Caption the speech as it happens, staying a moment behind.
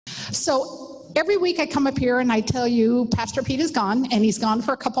So every week I come up here and I tell you Pastor Pete is gone, and he's gone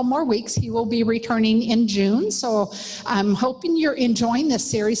for a couple more weeks. He will be returning in June. So I'm hoping you're enjoying this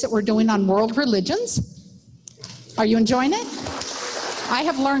series that we're doing on world religions. Are you enjoying it? I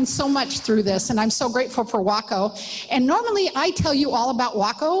have learned so much through this, and I'm so grateful for Waco. And normally I tell you all about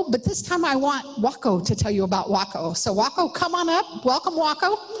Waco, but this time I want Waco to tell you about Waco. So Waco, come on up. Welcome,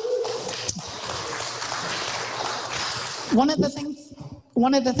 Waco. One of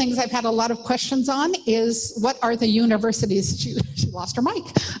the things I've had a lot of questions on is, what are the universities? She lost her mic.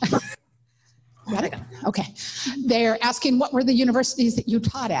 Got it? Okay. They're asking, what were the universities that you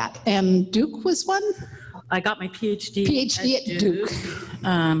taught at? And Duke was one? I got my PhD at Duke.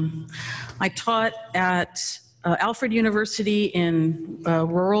 I taught at Alfred University in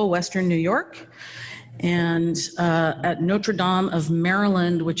rural Western New York, and at Notre Dame of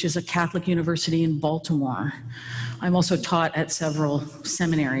Maryland, which is a Catholic university in Baltimore. I'm also taught at several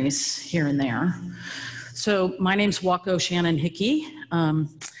seminaries here and there. So my name's Waco Shannon Hickey,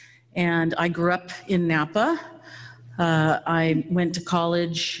 and I grew up in Napa. I went to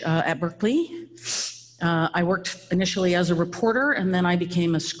college at Berkeley. I worked initially as a reporter, and then I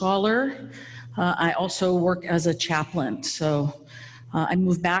became a scholar. I also work as a chaplain. So I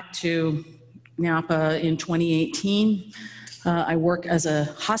moved back to Napa in 2018. I work as a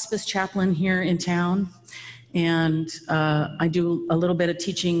hospice chaplain here in town, and I do a little bit of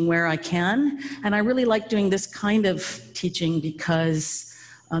teaching where I can. And I really like doing this kind of teaching because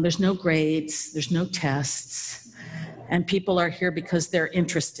there's no grades, there's no tests, and people are here because they're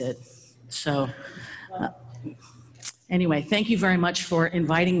interested. So anyway, thank you very much for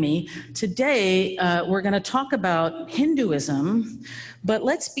inviting me. Today, we're going to talk about Hinduism, but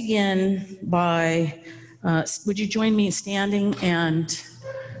let's begin by, would you join me standing and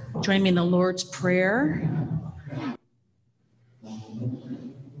join me in the Lord's Prayer?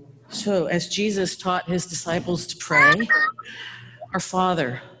 So, as Jesus taught his disciples to pray, Our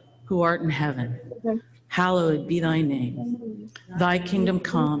Father, who art in heaven, hallowed be thy name. Thy kingdom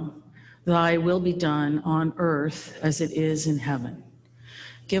come, thy will be done on earth as it is in heaven.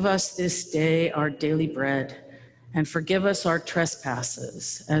 Give us this day our daily bread, and forgive us our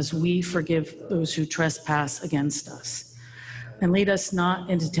trespasses, as we forgive those who trespass against us. And lead us not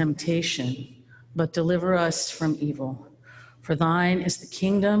into temptation, but deliver us from evil. For thine is the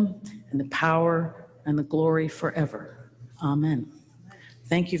kingdom, and the power, and the glory forever. Amen.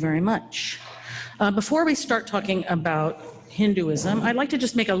 Thank you very much. Before we start talking about Hinduism, I'd like to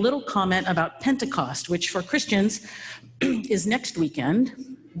just make a little comment about Pentecost, which for Christians is next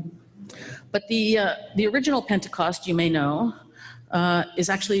weekend. But the original Pentecost, you may know, is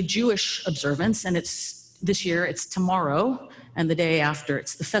actually a Jewish observance, and it's this year, it's tomorrow, and the day after,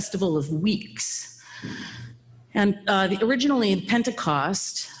 it's the Festival of Weeks. And originally,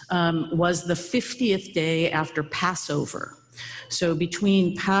 Pentecost was the 50th day after Passover. So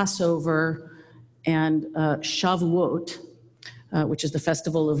between Passover and Shavuot, which is the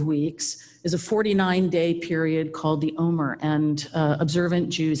Festival of Weeks, is a 49-day period called the Omer, and observant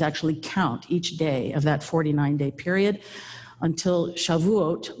Jews actually count each day of that 49-day period until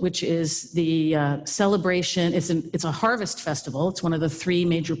Shavuot, which is the celebration. It's a harvest festival. It's one of the three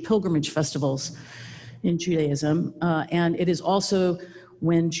major pilgrimage festivals in Judaism, and it is also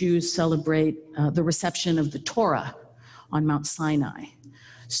when Jews celebrate the reception of the Torah on Mount Sinai.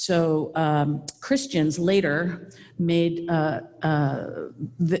 So Christians later made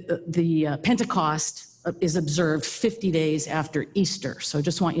the Pentecost is observed 50 days after Easter. So I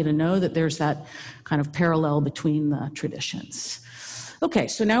just want you to know that there's that kind of parallel between the traditions. Okay,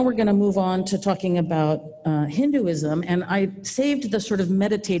 so now we're going to move on to talking about Hinduism, and I saved the sort of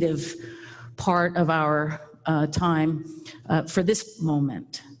meditative part of our time for this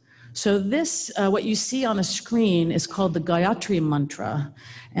moment. So this, what you see on a screen is called the Gayatri Mantra,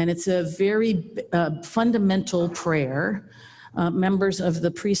 and it's a very fundamental prayer. Members of the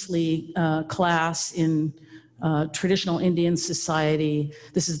priestly class in traditional Indian society,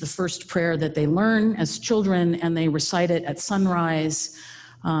 this is the first prayer that they learn as children, and they recite it at sunrise,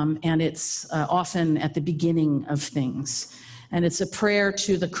 and it's often at the beginning of things. And it's a prayer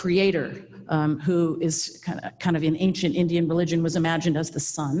to the Creator, who is kind of in ancient Indian religion was imagined as the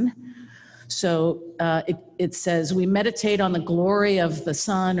sun. So it says, we meditate on the glory of the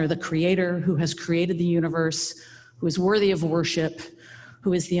sun, or the Creator who has created the universe, who is worthy of worship,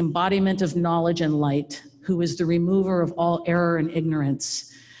 who is the embodiment of knowledge and light, who is the remover of all error and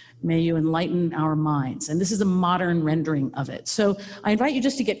ignorance. May you enlighten our minds. And this is a modern rendering of it. So I invite you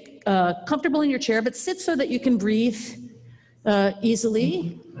just to get comfortable in your chair, but sit so that you can breathe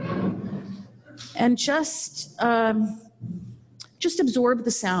easily. And just just absorb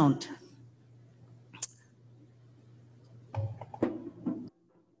the sound.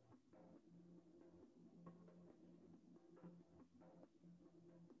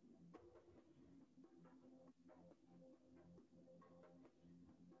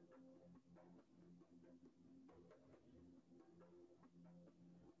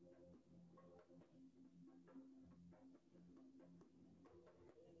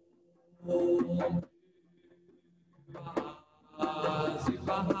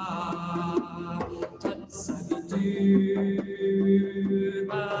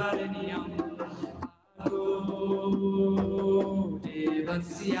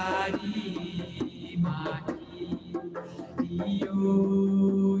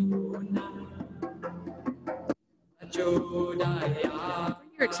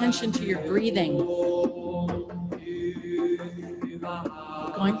 Bring your attention to your breathing.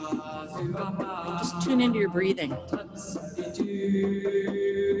 Going. Just tune into your breathing.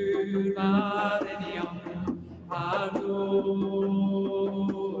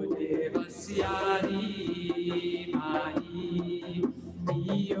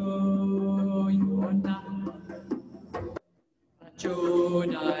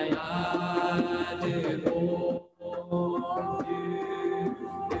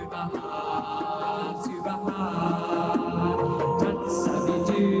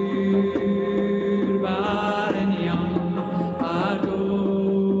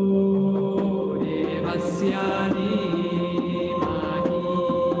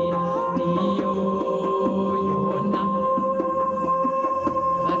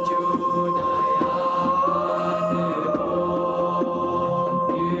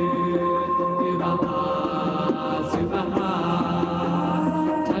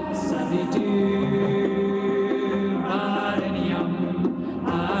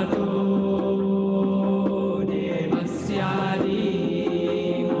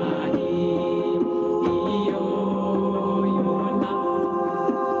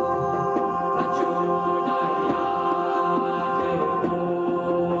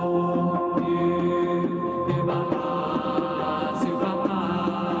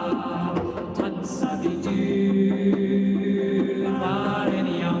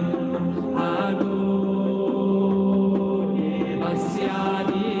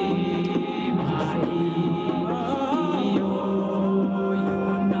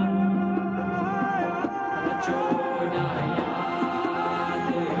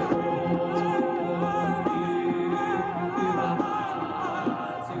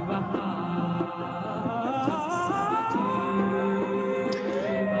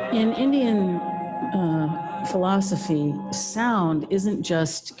 In Indian philosophy, sound isn't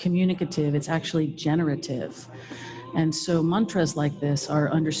just communicative, it's actually generative. And so mantras like this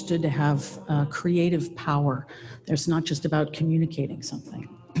are understood to have creative power. It's not just about communicating something.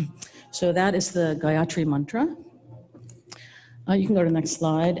 So that is the Gayatri mantra. You can go to the next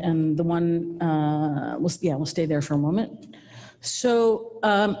slide, and the one, we'll stay there for a moment. So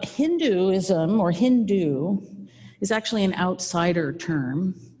Hinduism, or Hindu, is actually an outsider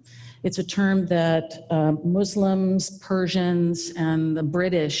term. It's a term that Muslims, Persians, and the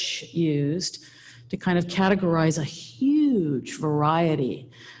British used to kind of categorize a huge variety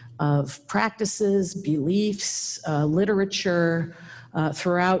of practices, beliefs, literature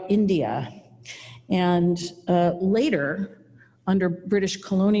throughout India. And later, under British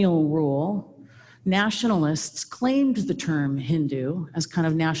colonial rule, nationalists claimed the term Hindu as kind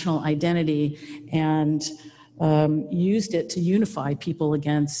of national identity and used it to unify people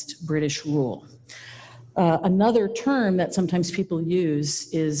against British rule. Another term that sometimes people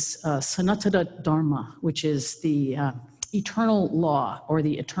use is Sanatana Dharma, which is the eternal law or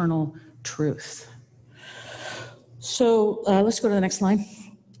the eternal truth. So let's go to the next slide.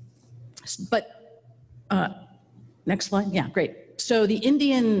 But next slide, yeah, great. So the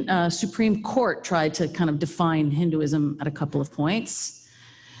Indian Supreme Court tried to kind of define Hinduism at a couple of points.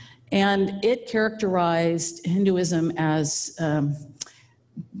 And it characterized Hinduism as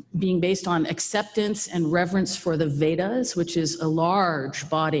being based on acceptance and reverence for the Vedas, which is a large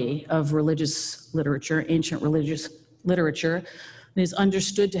body of religious literature, ancient religious literature, and is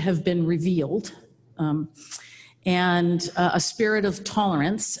understood to have been revealed, and a spirit of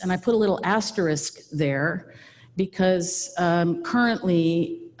tolerance. And I put a little asterisk there because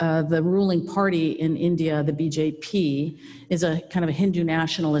currently the ruling party in India, the BJP, is a kind of a Hindu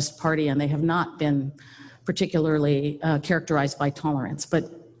nationalist party, and they have not been particularly characterized by tolerance. But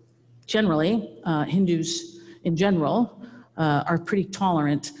generally, Hindus in general are pretty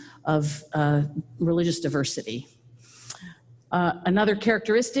tolerant of religious diversity. Another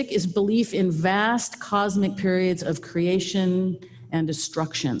characteristic is belief in vast cosmic periods of creation and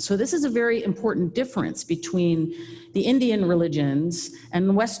destruction. So this is a very important difference between the Indian religions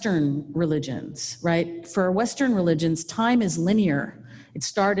and Western religions, right? For Western religions, time is linear. It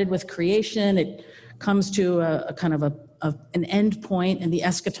started with creation. It comes to a kind of an end point in the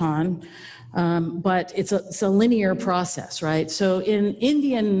eschaton, but it's a linear process, right? So in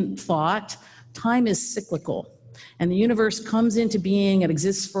Indian thought, time is cyclical. And the universe comes into being, it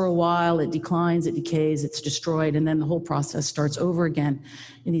exists for a while, it declines, it decays, it's destroyed, and then the whole process starts over again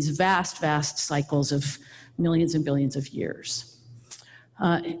in these vast, vast cycles of millions and billions of years.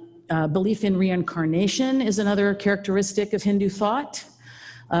 Belief in reincarnation is another characteristic of Hindu thought.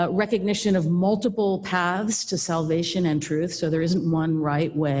 Recognition of multiple paths to salvation and truth, so there isn't one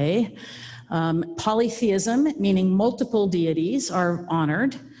right way. Polytheism, meaning multiple deities are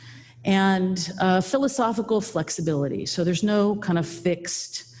honored. And philosophical flexibility. So there's no kind of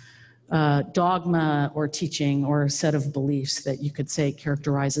fixed dogma or teaching or set of beliefs that you could say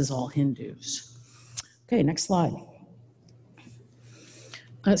characterizes all Hindus. Okay, next slide.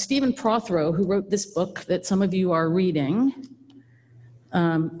 Stephen Prothero, who wrote this book that some of you are reading,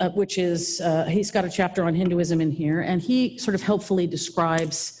 which is, he's got a chapter on Hinduism in here, and he sort of helpfully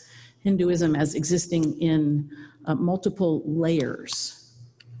describes Hinduism as existing in multiple layers.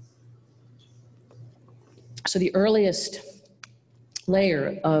 So the earliest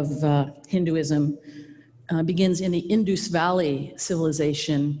layer of Hinduism begins in the Indus Valley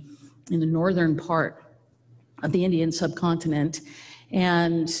civilization in the northern part of the Indian subcontinent.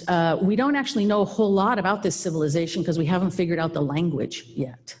 And we don't actually know a whole lot about this civilization because we haven't figured out the language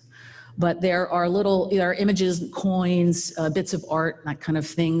yet. But there are images, coins, bits of art, that kind of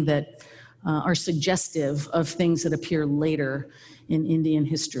thing that are suggestive of things that appear later in Indian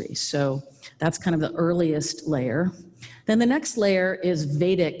history. So that's kind of the earliest layer. Then the next layer is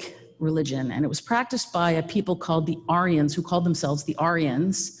Vedic religion, and it was practiced by a people called the Aryans, who called themselves the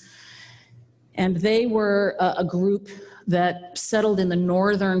Aryans. And they were a group that settled in the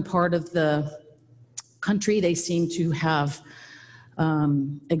northern part of the country. They seem to have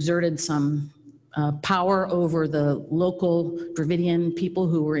exerted some power over the local Dravidian people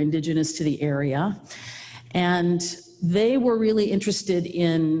who were indigenous to the area. And they were really interested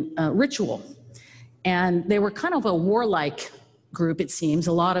in ritual. And they were kind of a warlike group, it seems.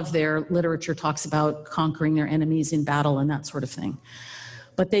 A lot of their literature talks about conquering their enemies in battle and that sort of thing.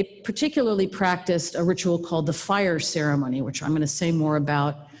 But they particularly practiced a ritual called the fire ceremony, which I'm going to say more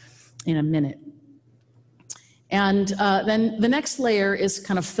about in a minute. And then the next layer is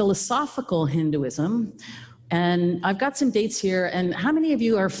kind of philosophical Hinduism. And I've got some dates here. And how many of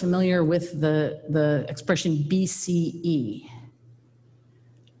you are familiar with the expression BCE?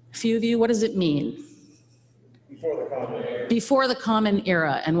 A few of you, what does it mean? Before the common era. Before the common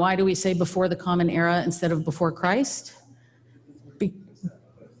era. And why do we say before the common era instead of before Christ?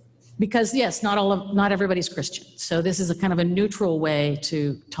 Because yes, not everybody's Christian. So this is a kind of a neutral way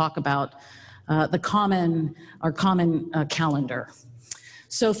to talk about the common calendar.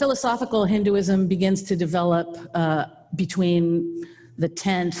 So philosophical Hinduism begins to develop between the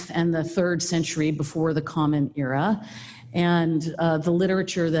 10th and the 3rd century before the Common Era. And the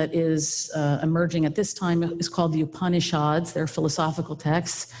literature that is emerging at this time is called the Upanishads. They're philosophical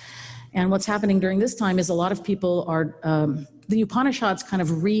texts. And what's happening during this time is a lot of people are, the Upanishads kind of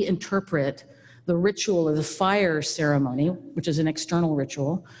reinterpret the ritual of the fire ceremony, which is an external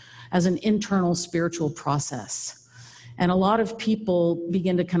ritual, as an internal spiritual process. And a lot of people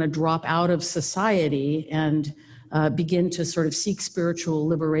begin to kind of drop out of society and begin to sort of seek spiritual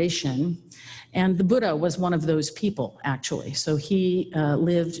liberation. And the Buddha was one of those people, actually. So he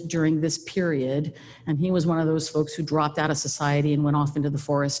lived during this period, and he was one of those folks who dropped out of society and went off into the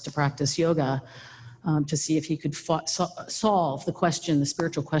forest to practice yoga to see if he could solve the question, the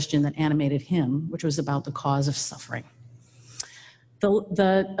spiritual question that animated him, which was about the cause of suffering.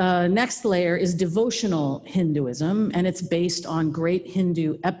 The next layer is devotional Hinduism, and it's based on great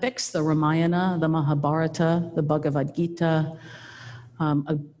Hindu epics, the Ramayana, the Mahabharata, the Bhagavad Gita,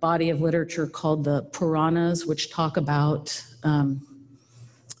 a body of literature called the Puranas, which talk about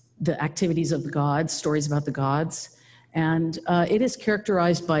the activities of the gods, stories about the gods. And it is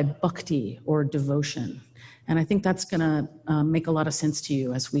characterized by bhakti, or devotion. And I think that's going to make a lot of sense to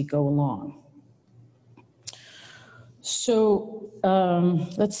you as we go along. So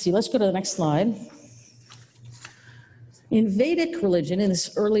let's see, let's go to the next slide. In Vedic religion, in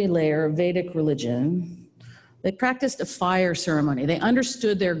this early layer of Vedic religion, they practiced a fire ceremony. They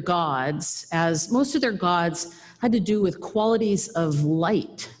understood their gods as, most of their gods had to do with qualities of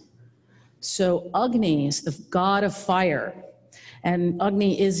light. So Agni is the god of fire, and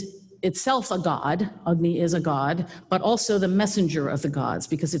Agni is itself a god, Agni is a god, but also the messenger of the gods,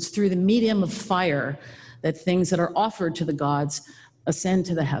 because it's through the medium of fire that things that are offered to the gods ascend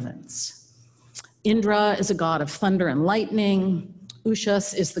to the heavens. Indra is a god of thunder and lightning.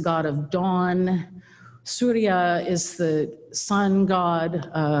 Ushas is the god of dawn. Surya is the sun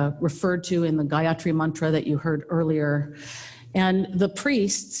god referred to in the Gayatri mantra that you heard earlier. And the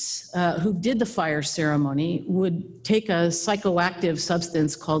priests who did the fire ceremony would take a psychoactive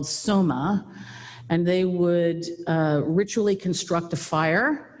substance called soma, and they would ritually construct a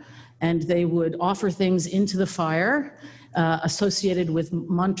fire, and they would offer things into the fire associated with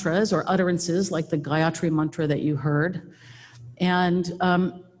mantras or utterances like the Gayatri mantra that you heard. And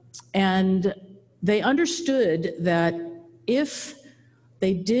they understood that if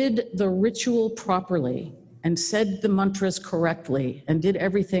they did the ritual properly and said the mantras correctly and did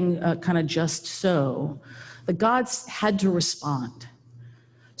everything kind of just so, the gods had to respond.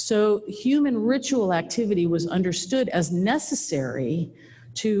 So human ritual activity was understood as necessary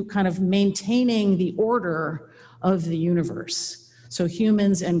to kind of maintaining the order of the universe. So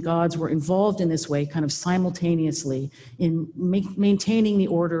humans and gods were involved in this way kind of simultaneously in maintaining the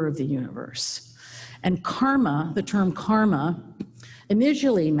order of the universe. And karma, the term karma,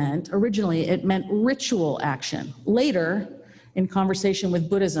 originally it meant ritual action. Later, in conversation with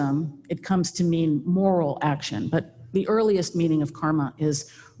Buddhism, it comes to mean moral action, but the earliest meaning of karma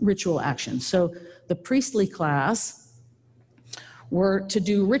is ritual action. So the priestly class were to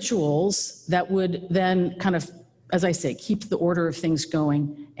do rituals that would then kind of, as I say, keep the order of things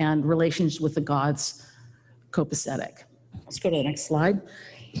going and relations with the gods copacetic. Let's go to the next slide.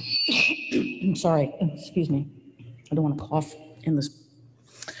 I'm sorry, excuse me. I don't want to cough in this.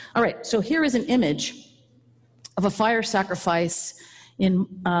 All right, so here is an image of a fire sacrifice in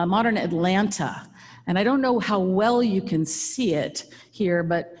modern Atlanta. And I don't know how well you can see it here,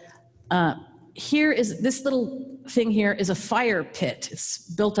 but here is, this little thing here is a fire pit. It's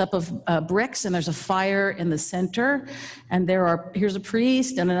built up of bricks, and there's a fire in the center. And here's a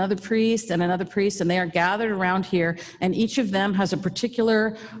priest and another priest and another priest, and they are gathered around here. And each of them has a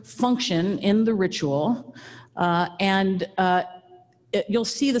particular function in the ritual. You'll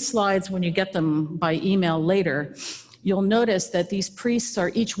see the slides when you get them by email later. You'll notice that these priests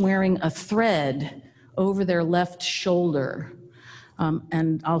are each wearing a thread over their left shoulder.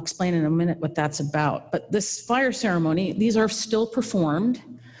 And I'll explain in a minute what that's about. But this fire ceremony, these are still performed.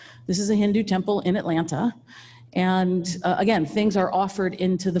 This is a Hindu temple in Atlanta. And again, things are offered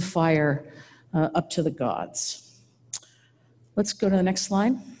into the fire up to the gods. Let's go to the next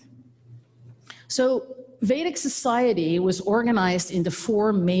slide. So Vedic society was organized into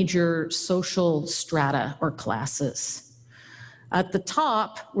 4 major social strata or classes. At the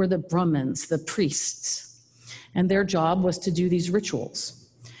top were the Brahmins, the priests, and their job was to do these rituals.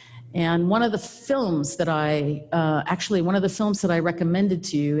 And one of the films that I recommended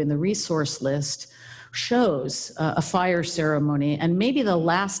to you in the resource list shows a fire ceremony, and maybe the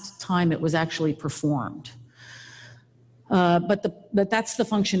last time it was actually performed. But that's the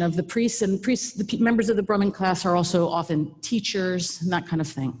function of the priests, and the members of the Brahmin class are also often teachers and that kind of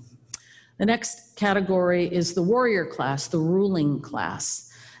thing. The next category is the warrior class, the ruling class.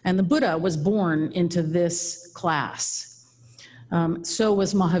 And the Buddha was born into this class. So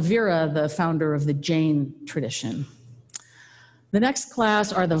was Mahavira, the founder of the Jain tradition. The next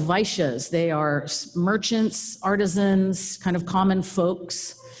class are the Vaishyas. They are merchants, artisans, kind of common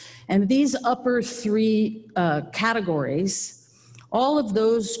folks. And these upper 3 categories, all of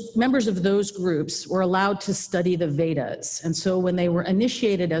those members of those groups were allowed to study the Vedas. And so when they were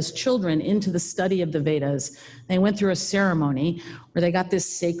initiated as children into the study of the Vedas, they went through a ceremony where they got this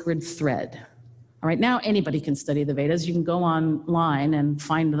sacred thread. All right, now anybody can study the Vedas. You can go online and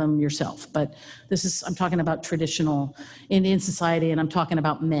find them yourself. But I'm talking about traditional Indian society, and I'm talking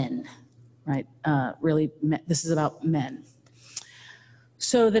about men, right? This is about men.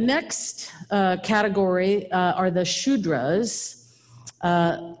 So the next category are the Shudras,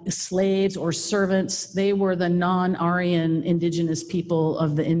 slaves or servants. They were the non-Aryan indigenous people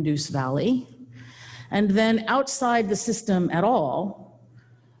of the Indus Valley. And then outside the system at all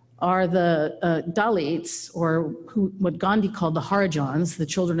are the Dalits, or what Gandhi called the Harijans, the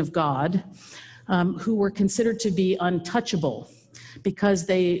children of God, who were considered to be untouchable because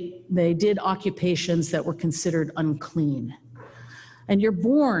they did occupations that were considered unclean. And you're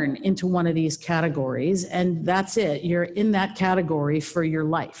born into one of these categories, and that's it. You're in that category for your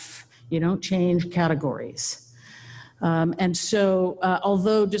life. You don't change categories. And so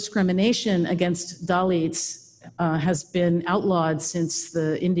although discrimination against Dalits has been outlawed since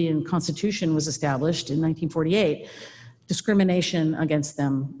the Indian Constitution was established in 1948, discrimination against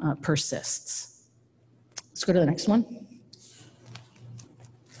them persists. Let's go to the next one.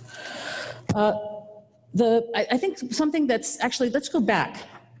 I think something that's actually, let's go back,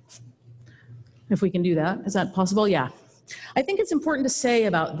 if we can do that. Is that possible? Yeah. I think it's important to say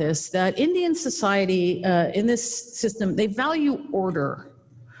about this that Indian society, in this system, they value order,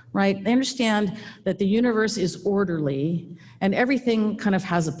 right? They understand that the universe is orderly and everything kind of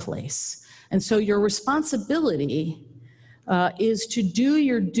has a place. And so your responsibility is to do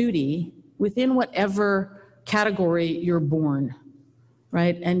your duty within whatever category you're born,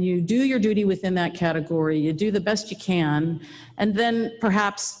 right? And you do your duty within that category, you do the best you can, and then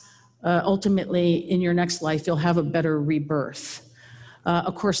perhaps ultimately in your next life, you'll have a better rebirth.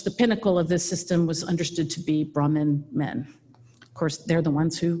 Of course, the pinnacle of this system was understood to be Brahmin men. Of course, they're the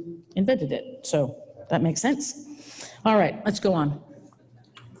ones who invented it, so that makes sense. All right, let's go on.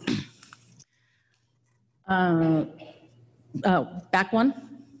 Back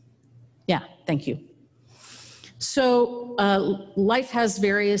one? Yeah, thank you. So life has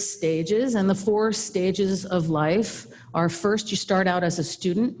various stages, and the 4 stages of life are: first, you start out as a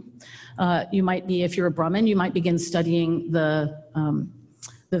student. You might be, if you're a Brahmin, you might begin studying the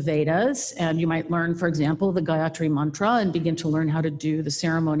Vedas, and you might learn, for example, the Gayatri Mantra and begin to learn how to do the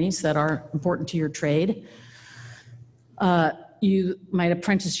ceremonies that are important to your trade. You might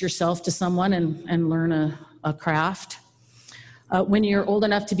apprentice yourself to someone and learn a craft. When you're old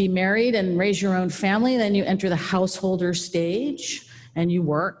enough to be married and raise your own family, then you enter the householder stage and you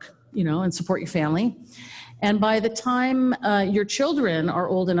work, and support your family. And by the time your children are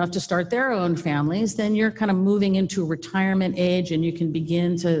old enough to start their own families, then you're kind of moving into retirement age and you can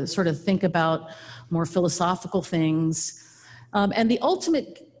begin to sort of think about more philosophical things. And the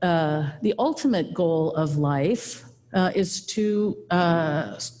ultimate goal of life is to,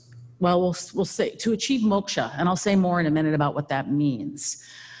 we'll say to achieve moksha, and I'll say more in a minute about what that means.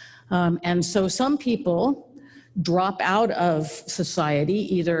 And so some people drop out of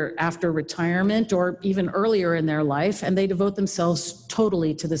society either after retirement or even earlier in their life, and they devote themselves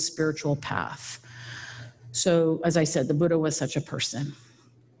totally to the spiritual path. So, as I said, the Buddha was such a person.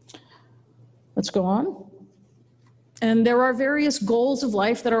 Let's go on. And there are various goals of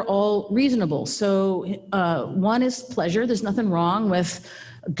life that are all reasonable. So one is pleasure. There's nothing wrong with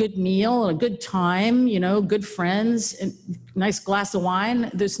a good meal, a good time, good friends, a nice glass of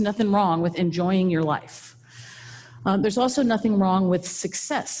wine. There's nothing wrong with enjoying your life. There's also nothing wrong with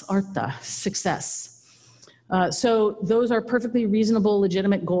success, artha, success. So those are perfectly reasonable,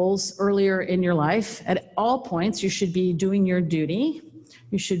 legitimate goals earlier in your life. At all points, you should be doing your duty.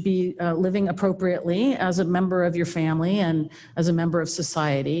 You should be living appropriately as a member of your family and as a member of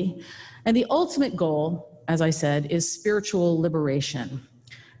society. And the ultimate goal, as I said, is spiritual liberation.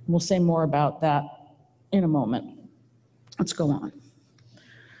 We'll say more about that in a moment. Let's go on.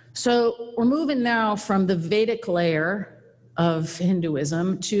 So we're moving now from the Vedic layer of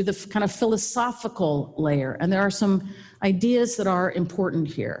Hinduism to the kind of philosophical layer. And there are some ideas that are important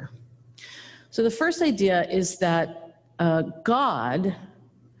here. So the first idea is that God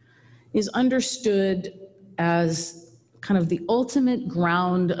is understood as kind of the ultimate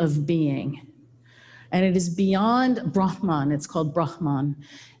ground of being. And it is beyond Brahman, it's called Brahman.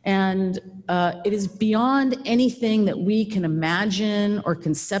 And it is beyond anything that we can imagine or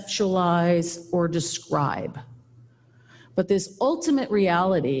conceptualize or describe. But this ultimate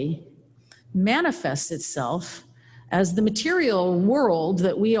reality manifests itself as the material world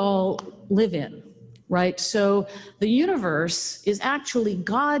that we all live in, right? So the universe is actually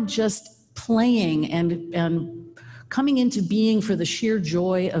God just playing and coming into being for the sheer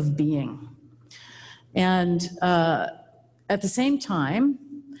joy of being. And at the same time,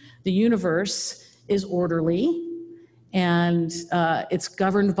 the universe is orderly and it's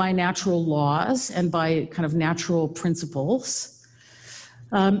governed by natural laws and by kind of natural principles.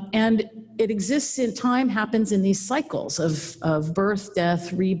 And it exists in time, happens in these cycles of birth,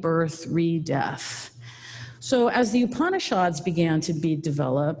 death, rebirth, re-death. So as the Upanishads began to be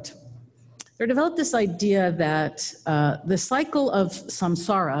developed, they developed this idea that the cycle of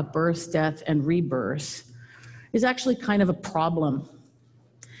samsara, birth, death, and rebirth, is actually kind of a problem.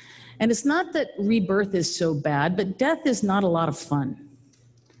 And it's not that rebirth is so bad, but death is not a lot of fun,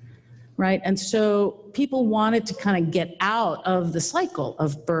 right? And so people wanted to kind of get out of the cycle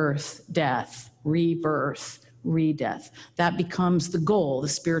of birth, death, rebirth, re-death. That becomes the goal, the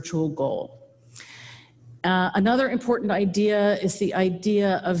spiritual goal. Another important idea is the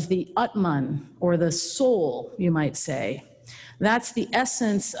idea of the Atman, or the soul, you might say. That's the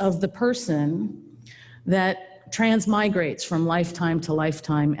essence of the person that transmigrates from lifetime to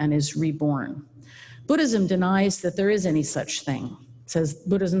lifetime and is reborn. Buddhism denies that there is any such thing.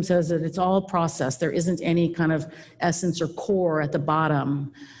 Buddhism says that it's all process. There isn't any kind of essence or core at the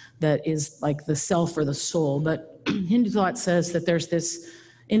bottom that is like the self or the soul. But Hindu thought says that there's this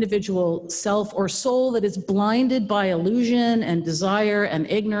individual self or soul that is blinded by illusion and desire and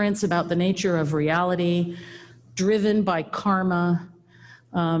ignorance about the nature of reality, driven by karma,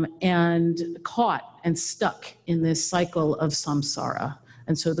 and caught and stuck in this cycle of samsara.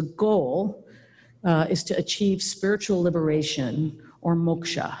 And so the goal is to achieve spiritual liberation or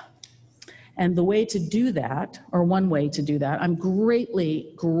moksha. And the way to do that, or one way to do that, I'm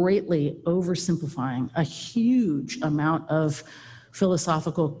greatly, greatly oversimplifying a huge amount of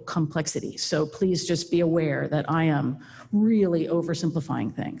philosophical complexity. So please just be aware that I am really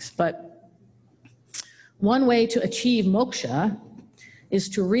oversimplifying things. But one way to achieve moksha is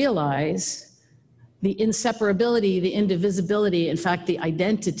to realize the inseparability, the indivisibility, in fact, the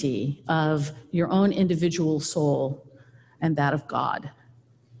identity of your own individual soul and that of God.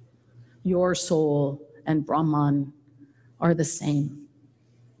 Your soul and Brahman are the same,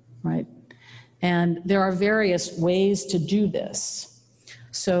 right? And there are various ways to do this.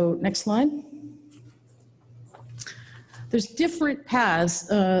 So next slide. There's different paths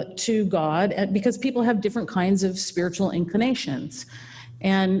to God because people have different kinds of spiritual inclinations.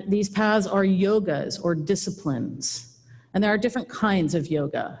 And these paths are yogas or disciplines. And there are different kinds of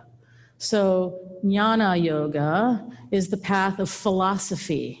yoga. So jnana yoga is the path of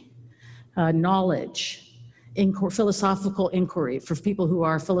philosophy, knowledge, philosophical inquiry for people who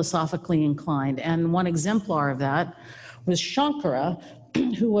are philosophically inclined. And one exemplar of that was Shankara,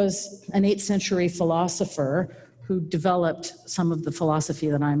 who was an 8th century philosopher who developed some of the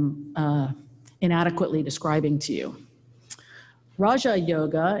philosophy that I'm inadequately describing to you. Raja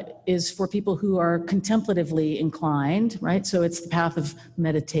Yoga is for people who are contemplatively inclined, right? So it's the path of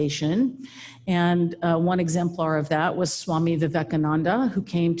meditation. And one exemplar of that was Swami Vivekananda, who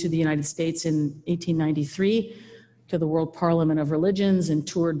came to the United States in 1893 to the World Parliament of Religions and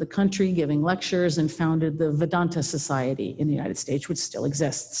toured the country giving lectures and founded the Vedanta Society in the United States, which still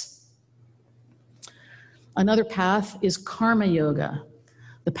exists. Another path is Karma Yoga,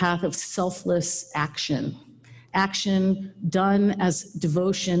 the path of selfless action. Action done as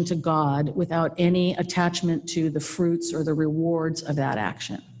devotion to God without any attachment to the fruits or the rewards of that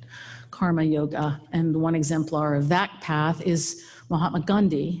action. Karma Yoga. And one exemplar of that path is Mahatma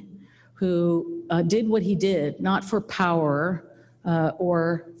Gandhi, who did what he did, not for power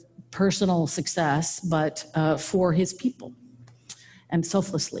or personal success, but for his people and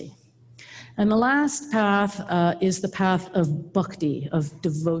selflessly. And the last path is the path of bhakti, of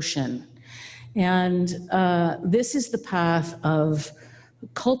devotion. And this is the path of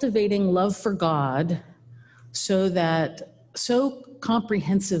cultivating love for God so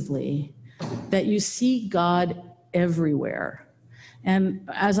comprehensively that you see God everywhere. And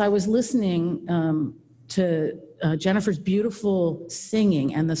as I was listening to Jennifer's beautiful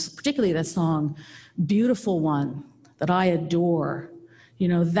singing, and particularly that song, Beautiful One, that I adore, you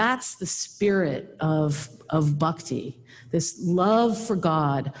know, that's the spirit of bhakti, this love for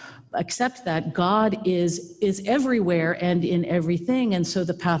God. Accept that God is everywhere and in everything. And so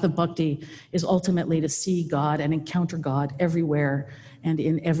the path of bhakti is ultimately to see God and encounter God everywhere and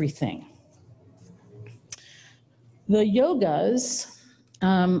in everything. The yogas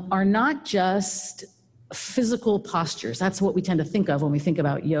are not just physical postures. That's what we tend to think of when we think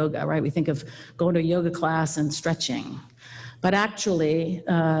about yoga, right? We think of going to a yoga class and stretching. But actually,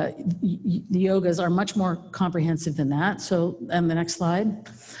 the yogas are much more comprehensive than that. So, the next slide.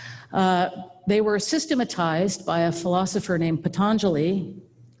 They were systematized by a philosopher named Patanjali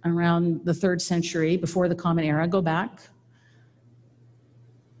around the 3rd century before the Common Era. Go back.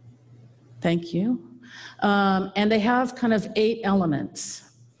 Thank you. And they have kind of 8 elements.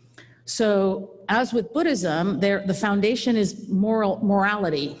 So as with Buddhism, the foundation is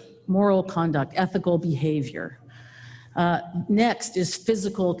morality, moral conduct, ethical behavior. Next is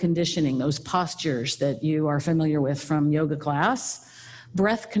physical conditioning, those postures that you are familiar with from yoga class.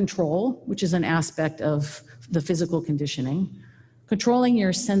 Breath control, which is an aspect of the physical conditioning. Controlling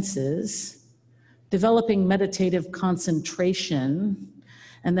your senses. Developing meditative concentration.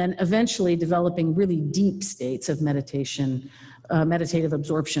 And then eventually developing really deep states of meditation, meditative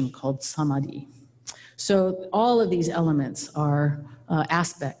absorption called samadhi. So all of these elements are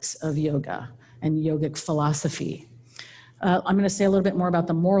aspects of yoga and yogic philosophy. I'm going to say a little bit more about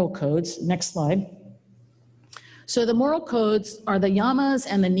the moral codes. Next slide. So the moral codes are the yamas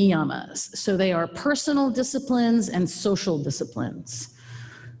and the niyamas. So they are personal disciplines and social disciplines.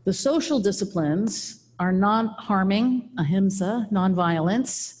 The social disciplines are non-harming, ahimsa,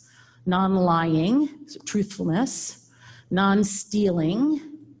 non-violence, non-lying, so truthfulness, non-stealing,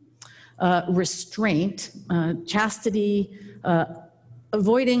 restraint, chastity,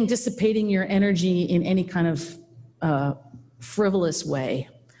 avoiding dissipating your energy in any kind of frivolous way.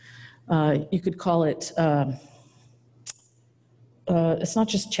 You could call it, it's not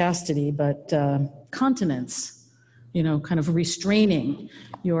just chastity, but continence, kind of restraining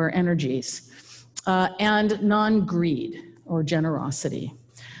your energies, and non-greed or generosity.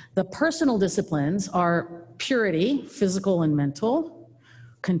 The personal disciplines are purity, physical and mental,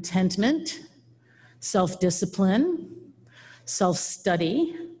 contentment, self-discipline,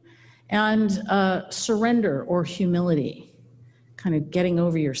 self-study, and surrender or humility, kind of getting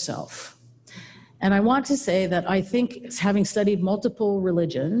over yourself. And I want to say that I think, having studied multiple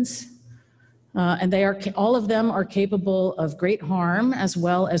religions, and all of them are capable of great harm as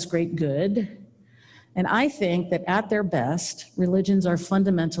well as great good. And I think that at their best, religions are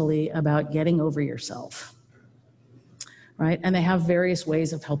fundamentally about getting over yourself, right? And they have various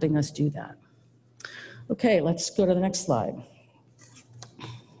ways of helping us do that. Okay, let's go to the next slide.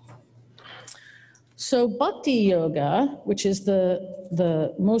 So Bhakti Yoga, which is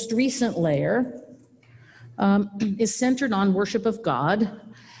the most recent layer, is centered on worship of God.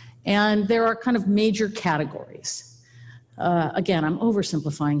 And there are kind of major categories. Again, I'm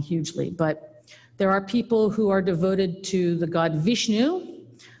oversimplifying hugely, but there are people who are devoted to the god Vishnu,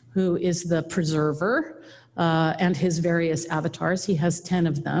 who is the preserver, and his various avatars. He has 10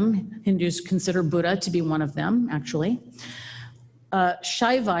 of them. Hindus consider Buddha to be one of them, actually.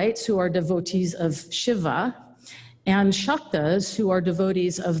 Shaivites, who are devotees of Shiva, and Shaktas, who are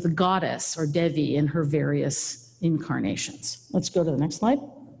devotees of the goddess, or Devi, in her various incarnations. Let's go to the next slide.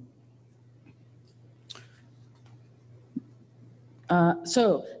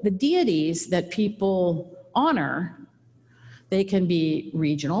 So the deities that people honor, they can be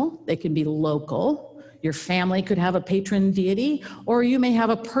regional, they can be local. Your family could have a patron deity, or you may have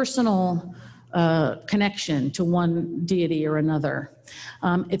a personal connection to one deity or another.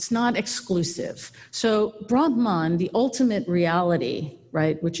 It's not exclusive. So Brahman, the ultimate reality,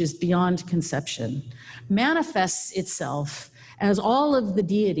 right, which is beyond conception, manifests itself as all of the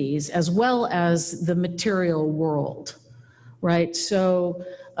deities as well as the material world. Right, so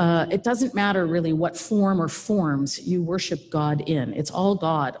it doesn't matter really what form or forms you worship God in. It's all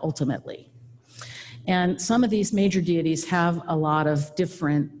God ultimately. And some of these major deities have a lot of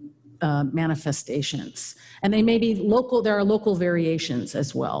different manifestations. And they may be local, there are local variations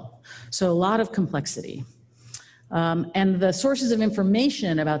as well. So a lot of complexity. And the sources of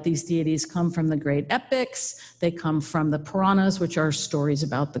information about these deities come from the great epics. They come from the Puranas, which are stories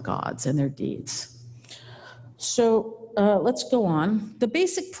about the gods and their deeds. So let's go on. The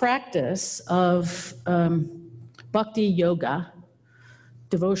basic practice of bhakti yoga,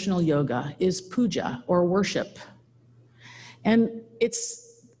 devotional yoga, is puja, or worship. And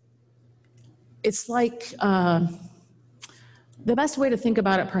it's like, the best way to think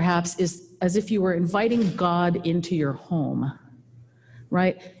about it perhaps is as if you were inviting God into your home,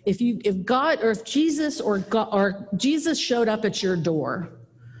 right? If God, or if Jesus or Jesus showed up at your door,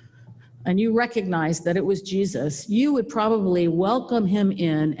 and you recognized that it was Jesus, you would probably welcome him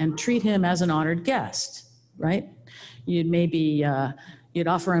in and treat him as an honored guest, right? You'd maybe, you'd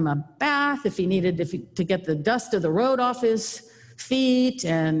offer him a bath if he needed to get the dust of the road off his feet,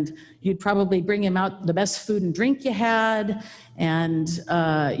 and you'd probably bring him out the best food and drink you had, and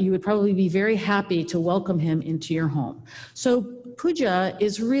you would probably be very happy to welcome him into your home. So puja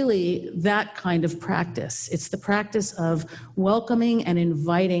is really that kind of practice. It's the practice of welcoming and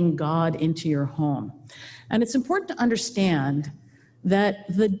inviting God into your home. And it's important to understand that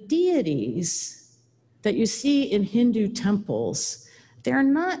the deities that you see in Hindu temples, they're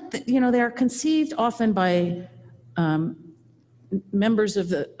not, they are conceived often by members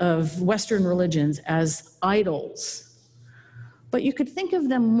of Western religions as idols. But you could think of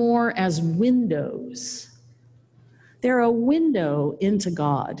them more as windows. They're a window into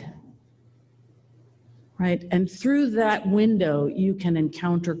God, right? And through that window, you can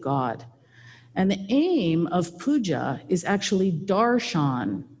encounter God. And the aim of puja is actually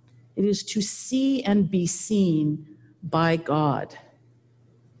darshan. It is to see and be seen by God.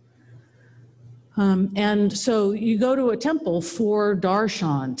 And so you go to a temple for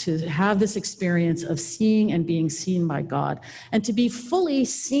darshan, to have this experience of seeing and being seen by God. And to be fully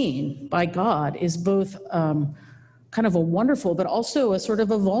seen by God is both kind of a wonderful, but also a sort of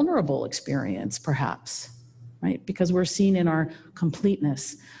a vulnerable experience, perhaps, right? Because we're seen in our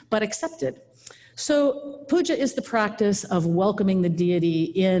completeness, but accepted. So puja is the practice of welcoming the deity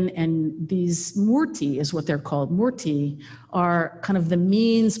in, and these murti is what they're called. Murti are kind of the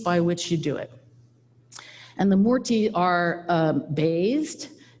means by which you do it. And the murti are bathed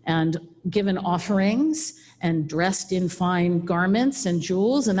and given offerings and dressed in fine garments and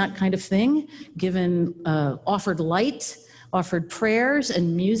jewels and that kind of thing, given offered light, offered prayers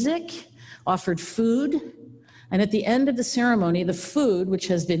and music, offered food. And at the end of the ceremony, the food, which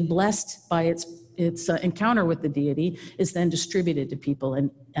has been blessed by its encounter with the deity, is then distributed to people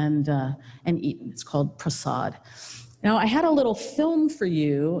and eaten. It's called prasad. Now, I had a little film for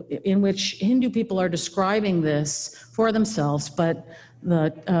you in which Hindu people are describing this for themselves, but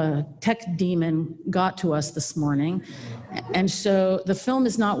the tech demon got to us this morning, and so the film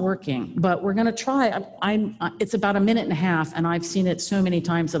is not working, but we're going to try. It's about 1.5 minutes, and I've seen it so many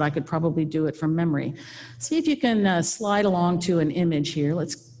times that I could probably do it from memory. See if you can slide along to an image here.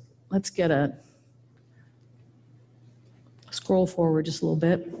 Let's get a scroll forward just a little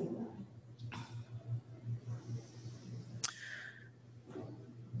bit.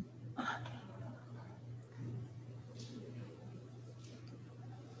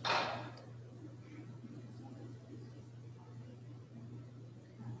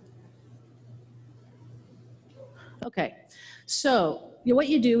 Okay, so what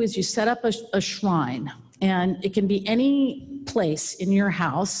you do is you set up a shrine, and it can be any place in your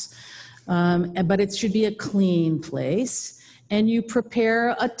house, but it should be a clean place. And you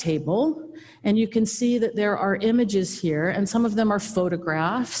prepare a table, and you can see that there are images here, and some of them are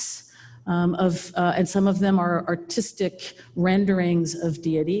photographs and some of them are artistic renderings of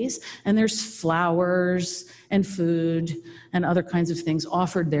deities. And there's flowers and food and other kinds of things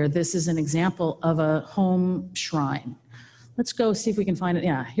offered there. This is an example of a home shrine. Let's go see if we can find it.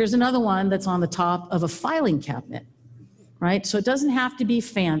 Yeah, here's another one that's on the top of a filing cabinet. Right? So it doesn't have to be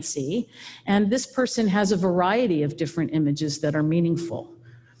fancy. And this person has a variety of different images that are meaningful.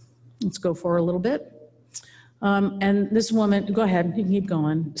 Let's go for a little bit. And this woman, go ahead, you can keep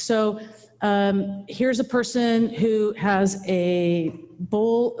going. So here's a person who has a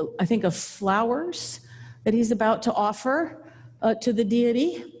bowl, I think, of flowers that he's about to offer to the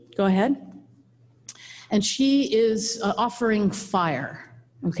deity. Go ahead. And she is offering fire.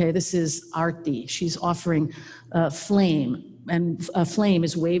 Okay, this is Arti. She's offering flame, and a flame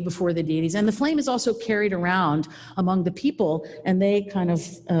is waved before the deities. And the flame is also carried around among the people, and they kind of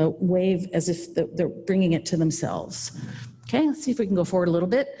wave as if they're bringing it to themselves. Okay, let's see if we can go forward a little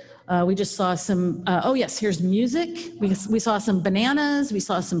bit. We just saw some, oh yes, here's music. We saw some bananas, we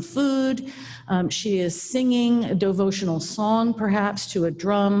saw some food. She is singing a devotional song, perhaps, to a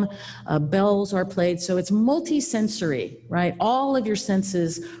drum. Bells are played, so it's multi-sensory, right? All of your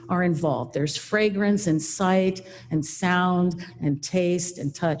senses are involved. There's fragrance and sight and sound and taste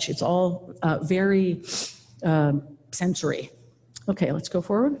and touch. It's all very sensory. Okay, let's go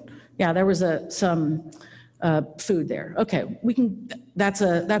forward. Yeah, there was some food there. Okay, we can. That's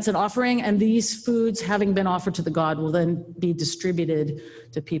an offering, and these foods, having been offered to the god, will then be distributed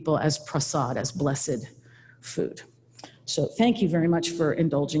to people as prasad, as blessed food. So thank you very much for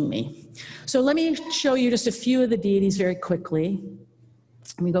indulging me. So let me show you just a few of the deities very quickly.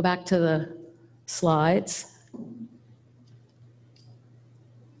 Let me go back to the slides.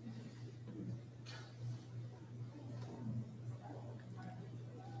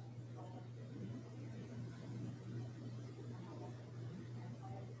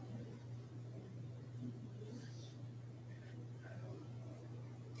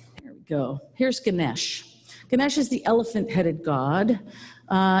 Go. Here's Ganesh. Ganesh is the elephant-headed god.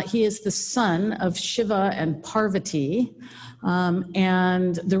 He is the son of Shiva and Parvati.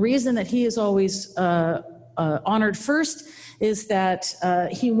 And the reason that he is always honored first is that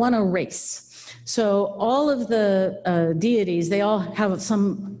he won a race. So all of the deities, they all have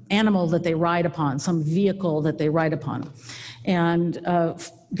some animal that they ride upon, some vehicle that they ride upon. And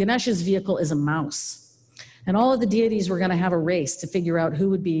Ganesh's vehicle is a mouse. And all of the deities were going to have a race to figure out who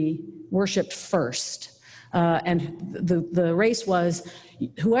would be worshipped first. And the race was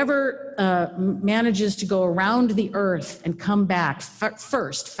whoever manages to go around the earth and come back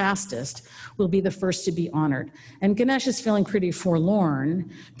first, fastest, will be the first to be honored. And Ganesh is feeling pretty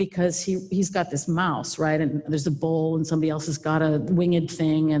forlorn because he's got this mouse, right? And there's a bull and somebody else has got a winged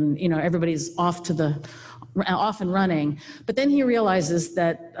thing, and everybody's off and running. But then he realizes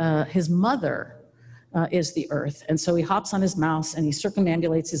that his mother is the earth. And so he hops on his mouse and he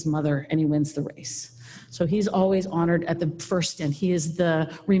circumambulates his mother and he wins the race. So he's always honored at the first end. He is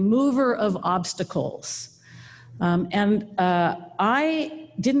the remover of obstacles. I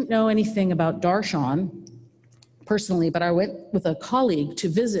didn't know anything about darshan personally, but I went with a colleague to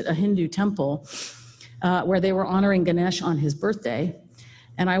visit a Hindu temple where they were honoring Ganesh on his birthday.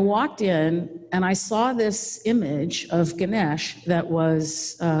 And I walked in and I saw this image of Ganesh that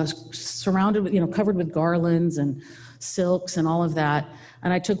was surrounded with, covered with garlands and silks and all of that.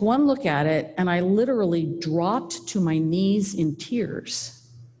 And I took one look at it and I literally dropped to my knees in tears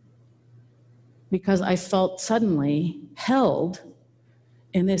because I felt suddenly held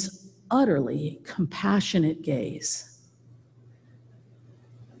in this utterly compassionate gaze.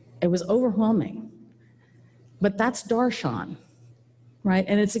 It was overwhelming. But that's darshan, right?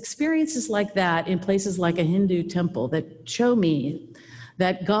 And it's experiences like that in places like a Hindu temple that show me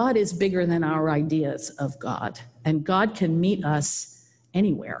that God is bigger than our ideas of God, and God can meet us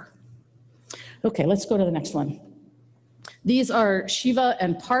anywhere. Okay, let's go to the next one. These are Shiva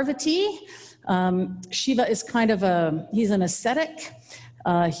and Parvati. Shiva is he's an ascetic.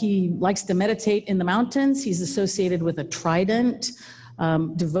 He likes to meditate in the mountains. He's associated with a trident.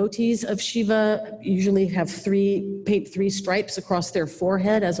 Devotees of Shiva usually paint three stripes across their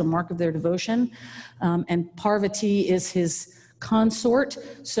forehead as a mark of their devotion. And Parvati is his consort.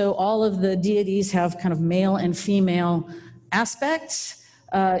 So all of the deities have kind of male and female aspects.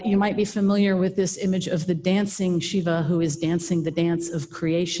 You might be familiar with this image of the dancing Shiva, who is dancing the dance of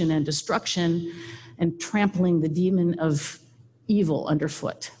creation and destruction and trampling the demon of evil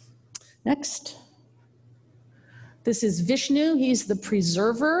underfoot. Next. This is Vishnu. He's the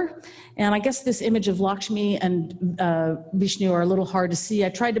preserver. And I guess this image of Lakshmi and Vishnu are a little hard to see. I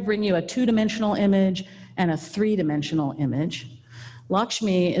tried to bring you a two-dimensional image and a three-dimensional image.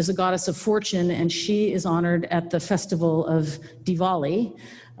 Lakshmi is a goddess of fortune, and she is honored at the festival of Diwali,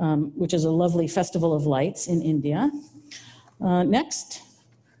 which is a lovely festival of lights in India. Next,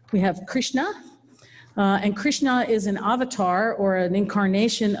 we have Krishna. And Krishna is an avatar or an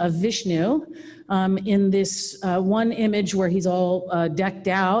incarnation of Vishnu. In this one image where he's all decked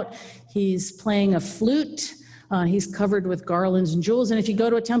out, he's playing a flute. He's covered with garlands and jewels. And if you go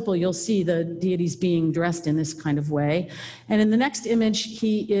to a temple, you'll see the deities being dressed in this kind of way. And in the next image,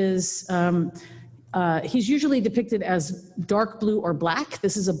 he's usually depicted as dark blue or black.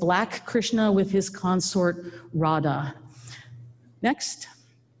 This is a black Krishna with his consort Radha. Next.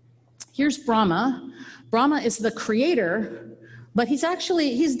 Here's Brahma. Brahma is the creator, but he's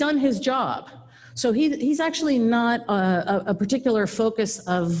done his job. So he's actually not a particular focus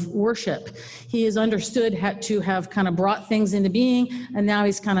of worship. He is understood to have kind of brought things into being, and now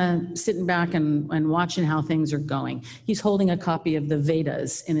he's kind of sitting back and watching how things are going. He's holding a copy of the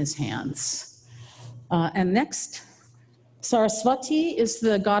Vedas in his hands. And next, Saraswati is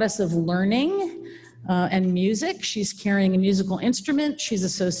the goddess of learning and music. She's carrying a musical instrument. She's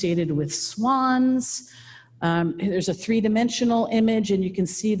associated with swans. There's a three-dimensional image, and you can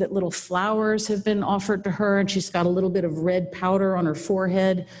see that little flowers have been offered to her, and she's got a little bit of red powder on her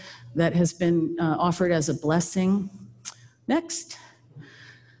forehead that has been offered as a blessing. Next.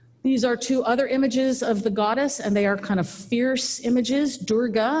 These are two other images of the goddess, and they are kind of fierce images.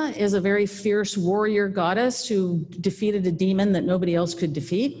 Durga is a very fierce warrior goddess who defeated a demon that nobody else could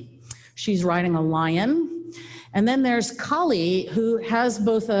defeat. She's riding a lion. And then there's Kali, who has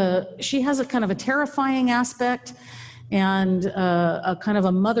she has a kind of a terrifying aspect and a kind of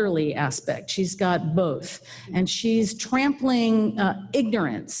a motherly aspect. She's got both. And she's trampling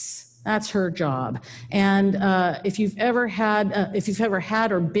ignorance. That's her job. And if you've ever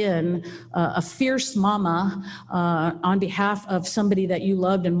had or been a fierce mama on behalf of somebody that you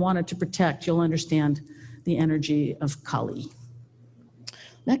loved and wanted to protect, you'll understand the energy of Kali.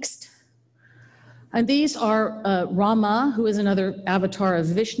 Next. And these are Rama, who is another avatar of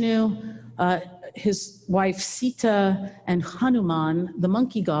Vishnu, his wife Sita, and Hanuman, the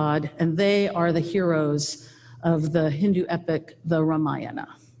monkey god, and they are the heroes of the Hindu epic, the Ramayana.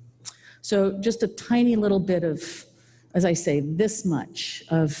 So just a tiny little bit of, as I say, this much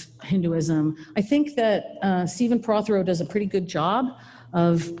of Hinduism. I think that Stephen Prothero does a pretty good job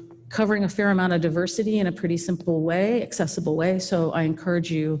of covering a fair amount of diversity in a pretty simple way, accessible way, so I encourage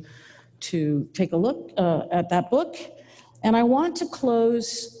you to take a look at that book. And I want to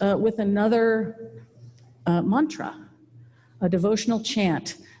close with another mantra, a devotional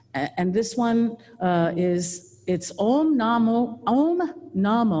chant. And this one it's Om Namo,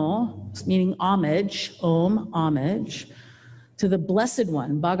 meaning homage, Om, homage, to the Blessed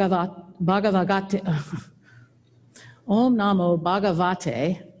One, Bhagavate, Om Namo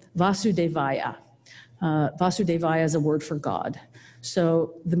Bhagavate Vasudevaya. Vasudevaya is a word for God.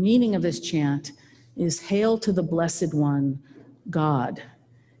 So the meaning of this chant is hail to the Blessed One, God.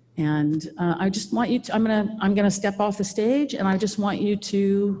 And I just want you to, I'm gonna step off the stage and I just want you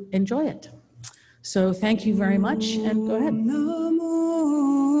to enjoy it. So thank you very much, and go ahead.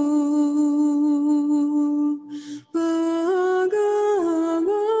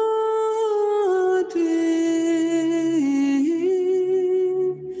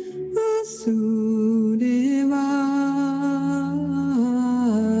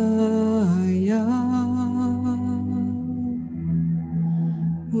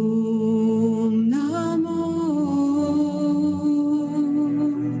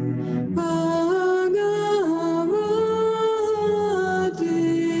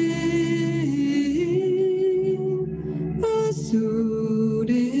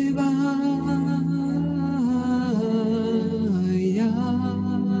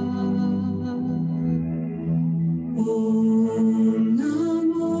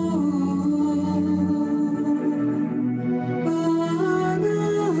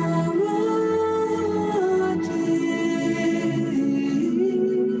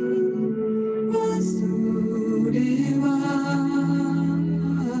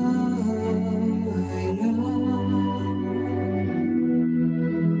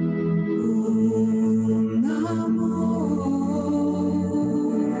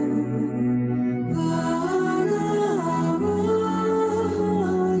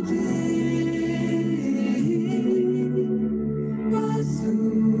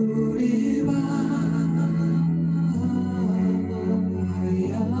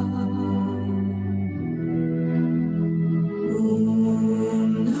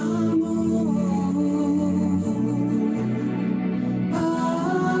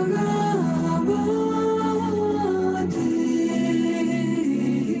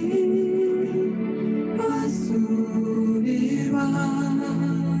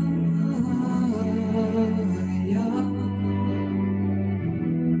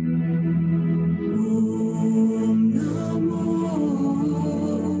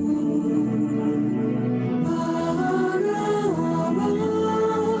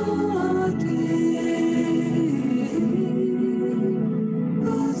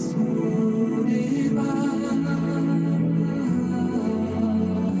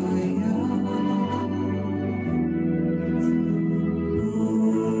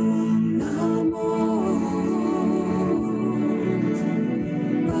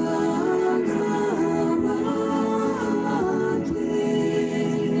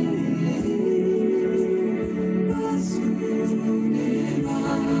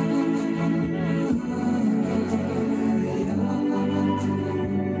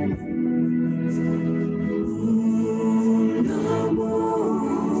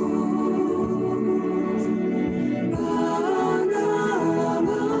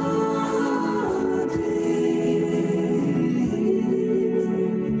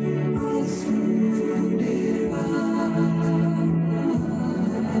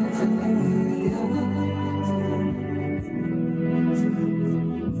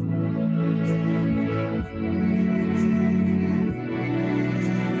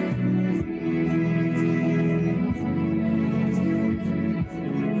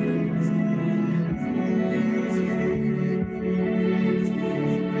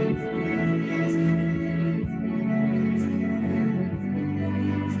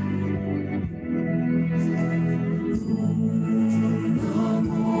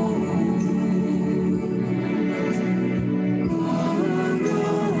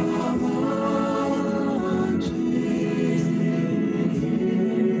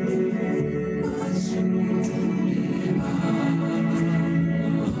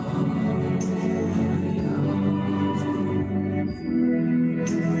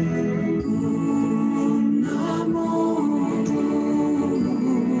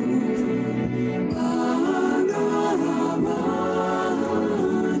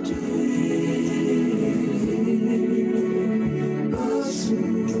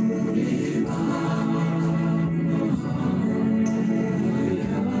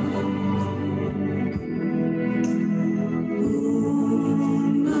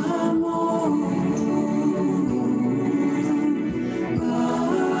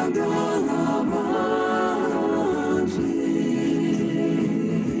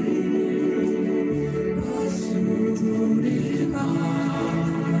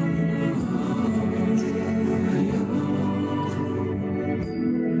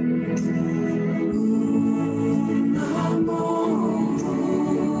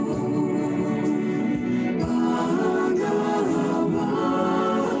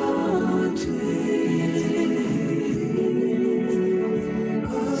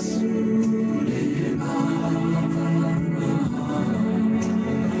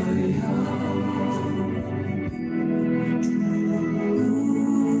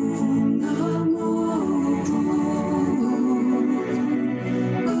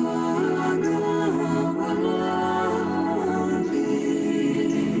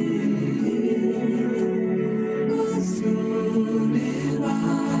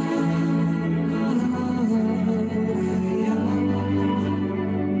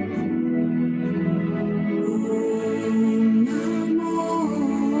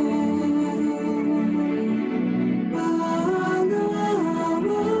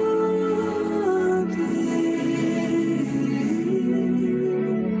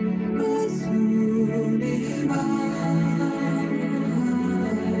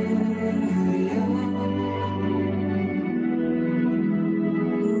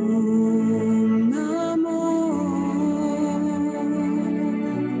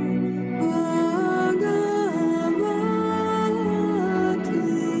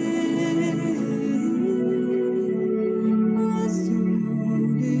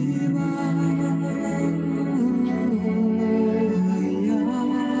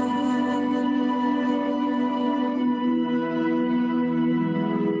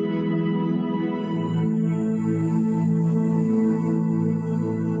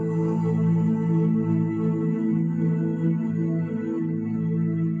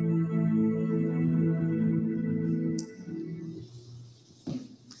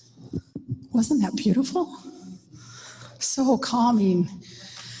 Wasn't that beautiful? So calming.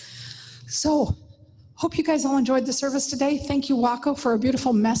 So, hope you guys all enjoyed the service today. Thank you, Waco, for a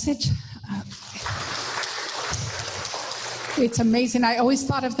beautiful message. It's amazing. I always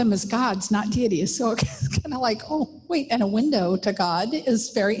thought of them as gods, not deities. So it's kind of like, oh, wait, and a window to God is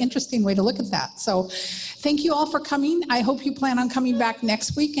a very interesting way to look at that. So thank you all for coming. I hope you plan on coming back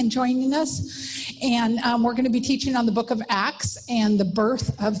next week and joining us. And we're going to be teaching on the book of Acts and the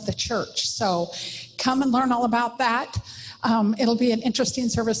birth of the church. So come and learn all about that. It'll be an interesting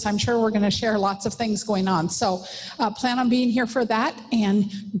service. I'm sure we're going to share lots of things going on. So plan on being here for that,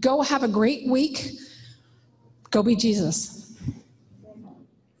 and go have a great week. Go be Jesus.